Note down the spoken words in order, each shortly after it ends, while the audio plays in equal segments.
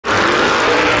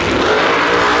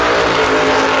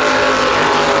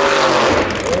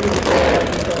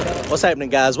What's happening,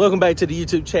 guys? Welcome back to the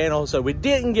YouTube channel. So we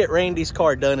didn't get Randy's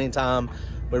car done in time.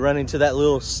 We run into that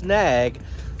little snag.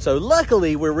 So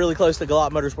luckily we're really close to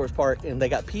Galot Motorsports Park and they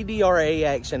got PDRA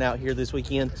action out here this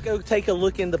weekend. Let's go take a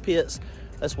look in the pits.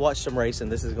 Let's watch some racing.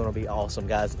 This is gonna be awesome,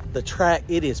 guys. The track,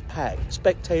 it is packed.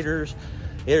 Spectators,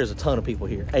 there's a ton of people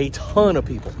here, a ton of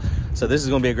people. So this is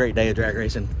gonna be a great day of drag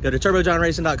racing. Go to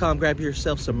turbojohnracing.com, grab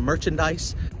yourself some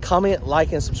merchandise, comment,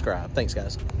 like, and subscribe. Thanks,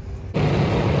 guys.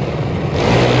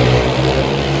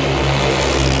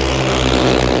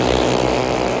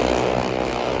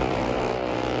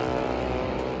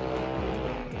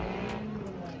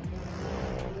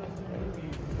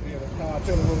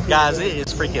 Guys, it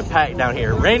is freaking packed down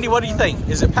here. Randy, what do you think?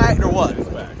 Is it packed or what? It's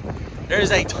packed. There's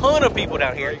a ton of people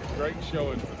down here. Great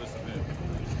showing for this event.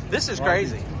 This is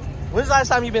crazy. When's the last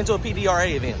time you've been to a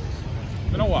PDRA event?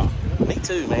 Been a while. Me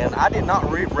too, man. I did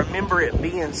not remember it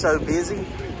being so busy.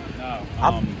 No.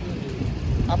 I don't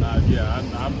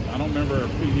remember a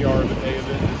PDR day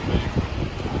event this big.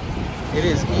 It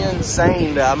is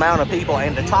insane, the amount of people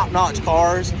and the top-notch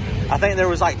cars. I think there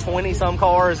was like 20 some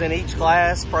cars in each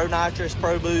class, Pro Nitrous,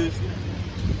 Pro Boost,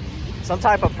 some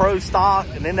type of Pro Stock,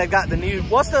 and then they've got the new,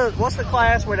 what's the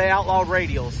class where they outlawed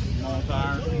radials? Small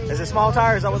tire. Is it small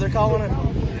tire? Is that what they're calling it?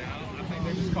 Yeah, I think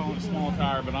they're just calling it small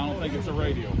tire, but I don't think it's a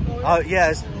radial. Yeah,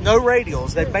 it's no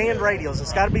radials. They banned radials.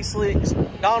 It's got to be slicks.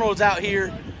 Donald's out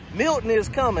here. Milton is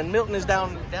coming. Milton is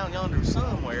down yonder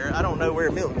somewhere. I don't know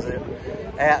where Milton's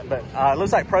at, but it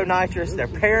looks like Pro Nitrous. They're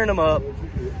pairing them up,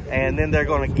 and then they're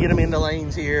going to get them in the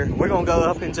lanes here. We're going to go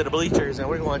up into the bleachers, and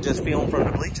we're going to just film from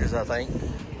the bleachers, I think.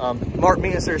 Mark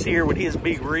Minster's here with his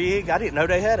big rig. I didn't know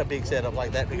they had a big setup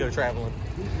like that to go traveling.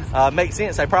 Makes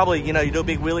sense. They probably, you know, you do a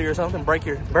big wheelie or something, break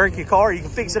your car, you can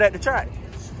fix it at the track.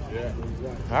 Yeah.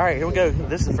 All right, here we go.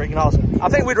 This is freaking awesome. I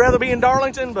think we'd rather be in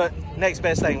Darlington, but next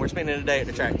best thing, we're spending the day at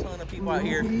the track. A ton of people out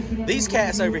here. These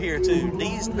cats over here too,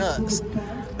 these nuts.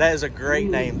 That is a great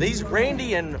name. These,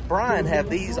 Randy and Brian have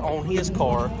these on his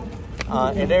car,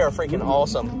 and they are freaking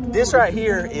awesome. This right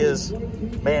here is,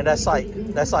 man, that's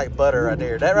like butter right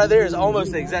there. That right there is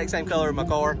almost the exact same color of my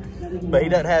car, but he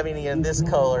doesn't have any in this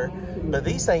color. But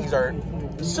these things are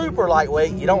super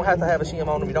lightweight. You don't have to have a shim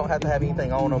on them. You don't have to have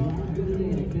anything on them.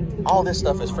 All this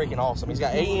stuff is freaking awesome. He's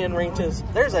got AN wrenches.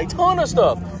 There's a ton of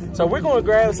stuff. So we're going to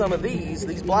grab some of these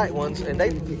black ones, and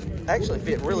they actually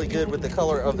fit really good with the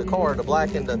color of the car, the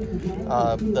black and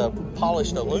the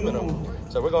polished aluminum.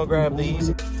 So we're going to grab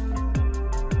these.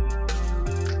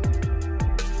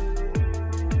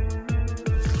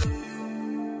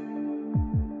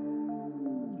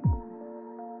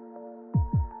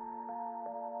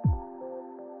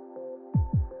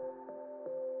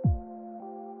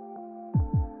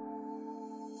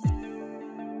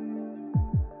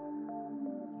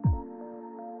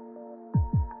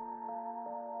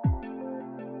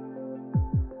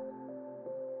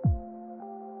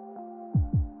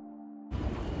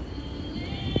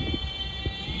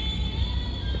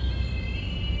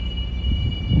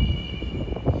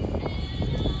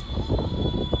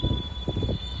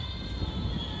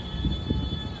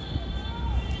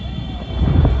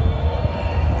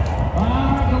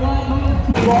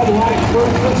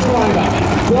 First the strider.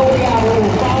 Billy Allen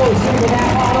will follow suit in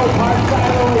that auto park side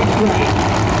of the racetrack.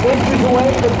 Inches away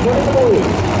from turn the blue.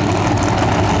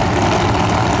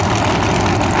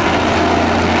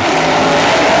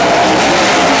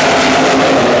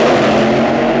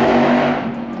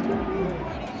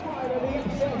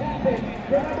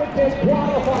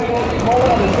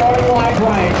 The starting line,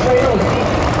 Brian Trader,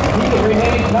 he can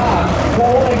remain top,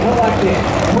 cold and collected.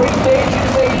 Pre-station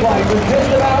stage lights are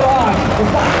just about on.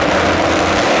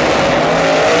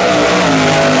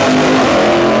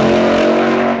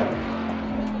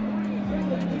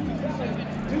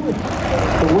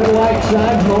 The win light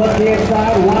shines on the left-hand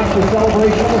side. Watch the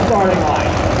celebration on the starting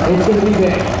line. It's going to be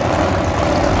big.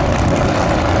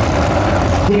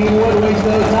 King Wood wastes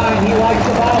no time. He likes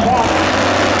the ball back.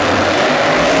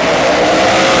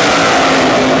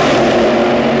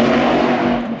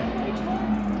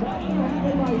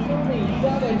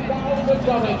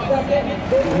 Second.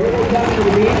 Here they come to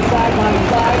the lead side by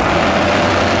side.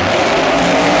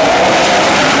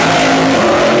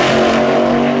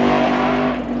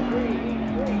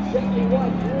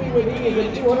 With ease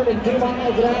at 202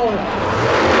 miles an hour.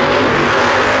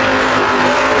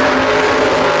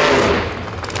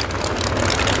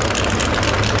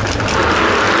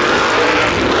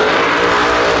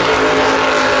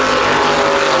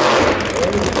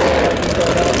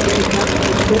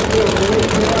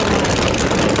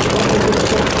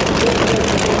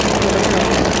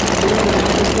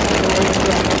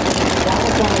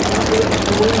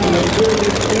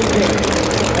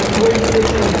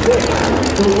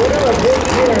 The winner of this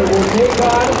year will take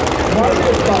on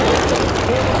Marcus Butler.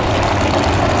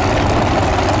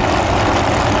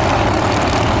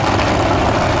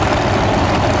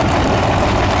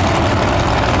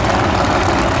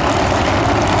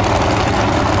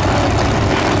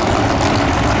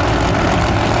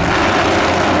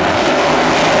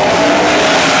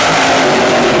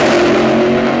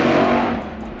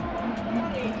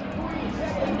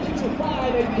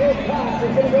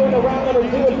 Is going to go into round number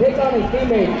 2 and take on his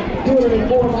teammate.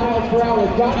 204 miles per hour.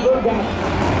 John Burgott.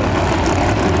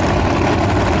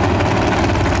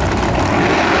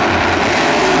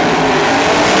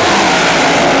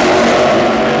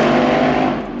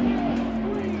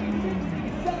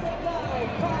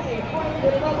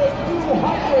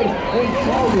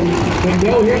 Can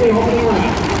go here in the opening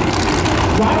round.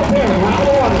 Final pair, round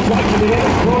 1, twice to the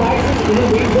end, pro icing in the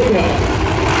lead video.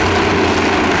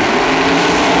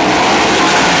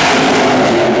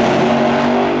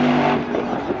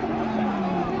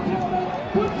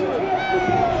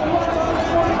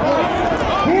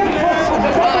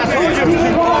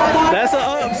 That's an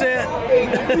upset.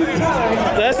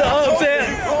 That's an upset.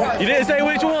 You didn't say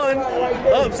which one.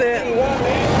 Upset.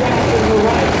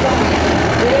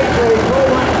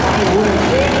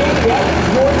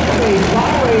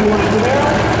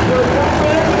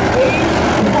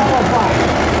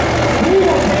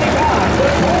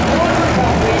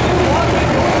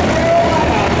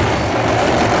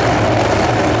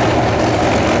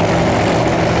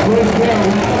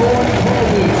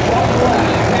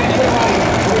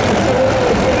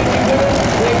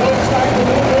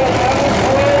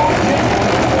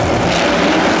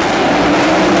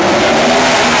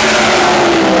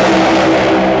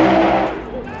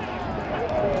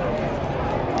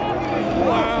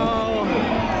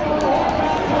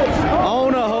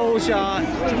 Shot.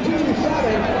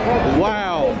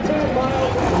 Wow.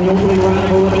 The opening round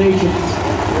of eliminations.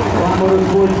 Galot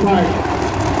Motorsports Park.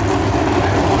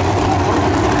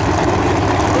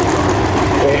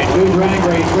 And good drag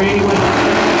race. Randy went.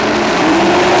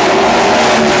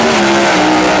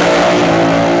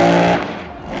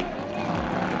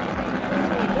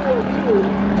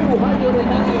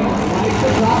 209. Nice to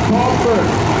top Paul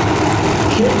first.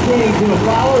 Chip King to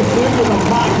follow suit with a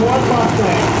Mach 1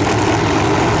 Mustang.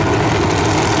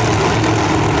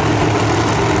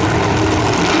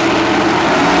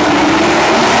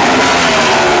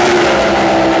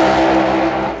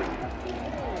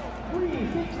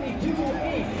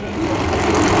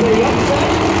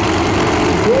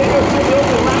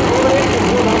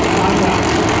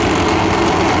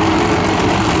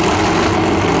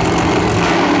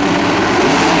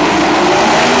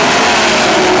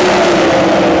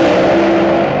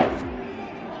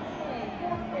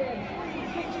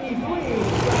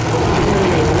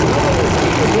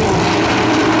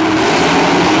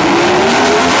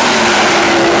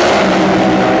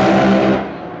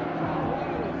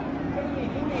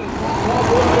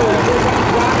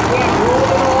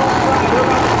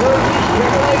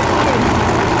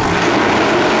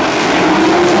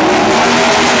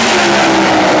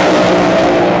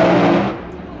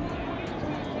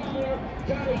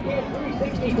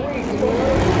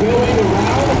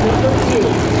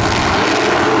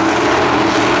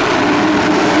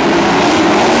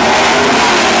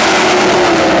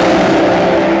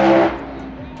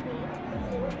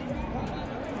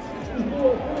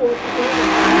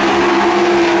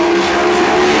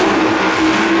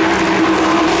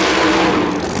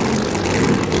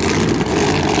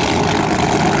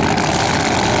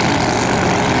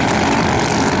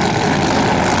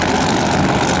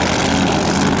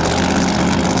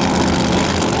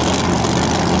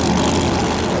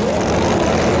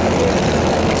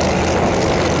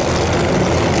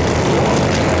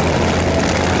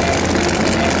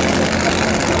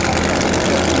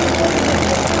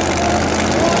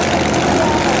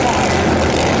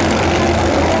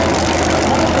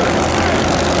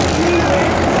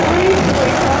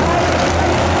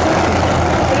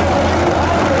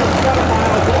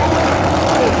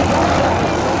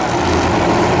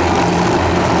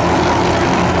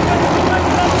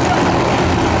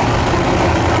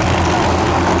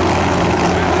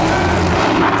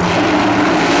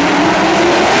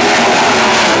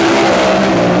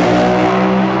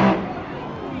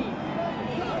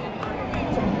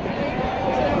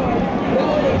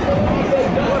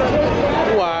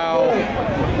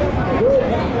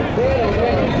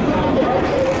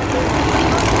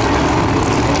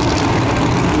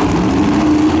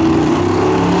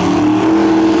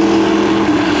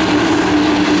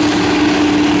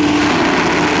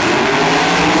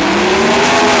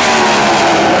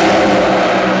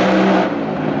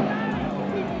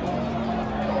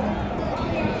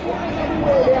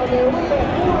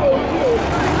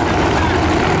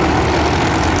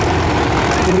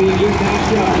 to be a new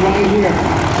matchup right here.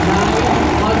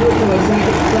 900th of a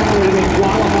second separated in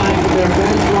qualifying for their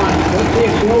best run. Let's see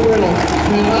if Bill Riddle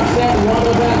can upset one of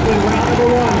the best in round number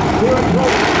 1. Here in Pro.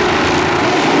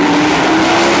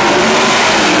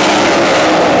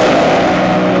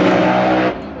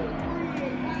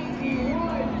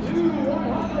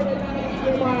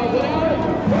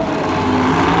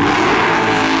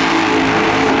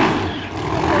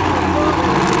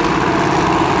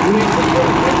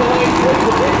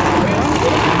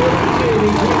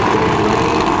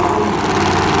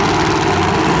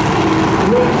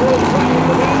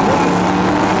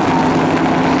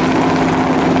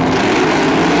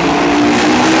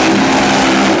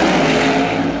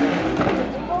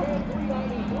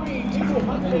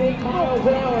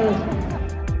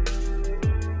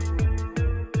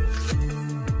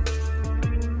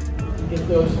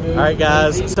 All right,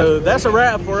 guys, so that's a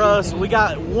wrap for us. We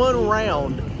got one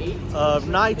round of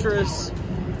nitrous,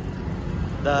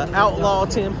 the Outlaw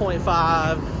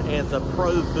 10.5, and the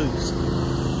Pro Boost.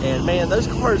 And man, those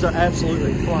cars are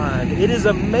absolutely flying. It is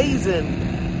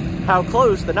amazing how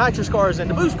close the nitrous cars and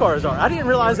the boost cars are. I didn't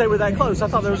realize they were that close. I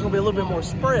thought there was gonna be a little bit more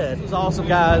spread. It was awesome,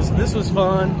 guys. This was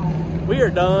fun. We are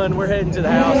done. We're heading to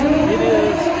the house.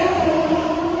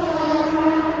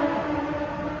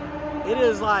 It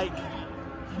is like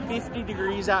 50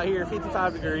 degrees out here,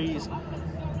 55 degrees.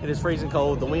 It is freezing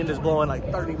cold. The wind is blowing like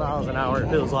 30 miles an hour, it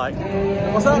feels like.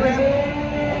 What's up,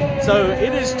 man? So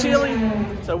it is chilly.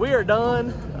 So we are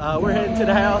done. We're heading to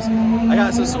the house. I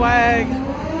got some swag.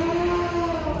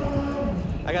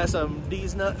 I got some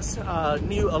these nuts,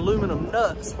 new aluminum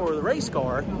nuts for the race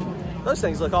car. Those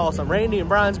things look awesome. Randy and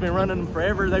Brian's been running them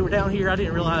forever. They were down here. I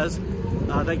didn't realize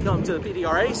they come to the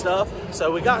PDRA stuff.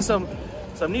 So we got some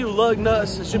new lug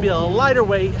nuts. It should be a lighter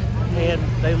weight, and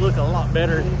they look a lot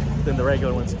better than the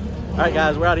regular ones. All right,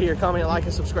 guys, we're out of here. Comment, like,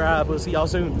 and subscribe. We'll see y'all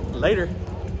soon. Later.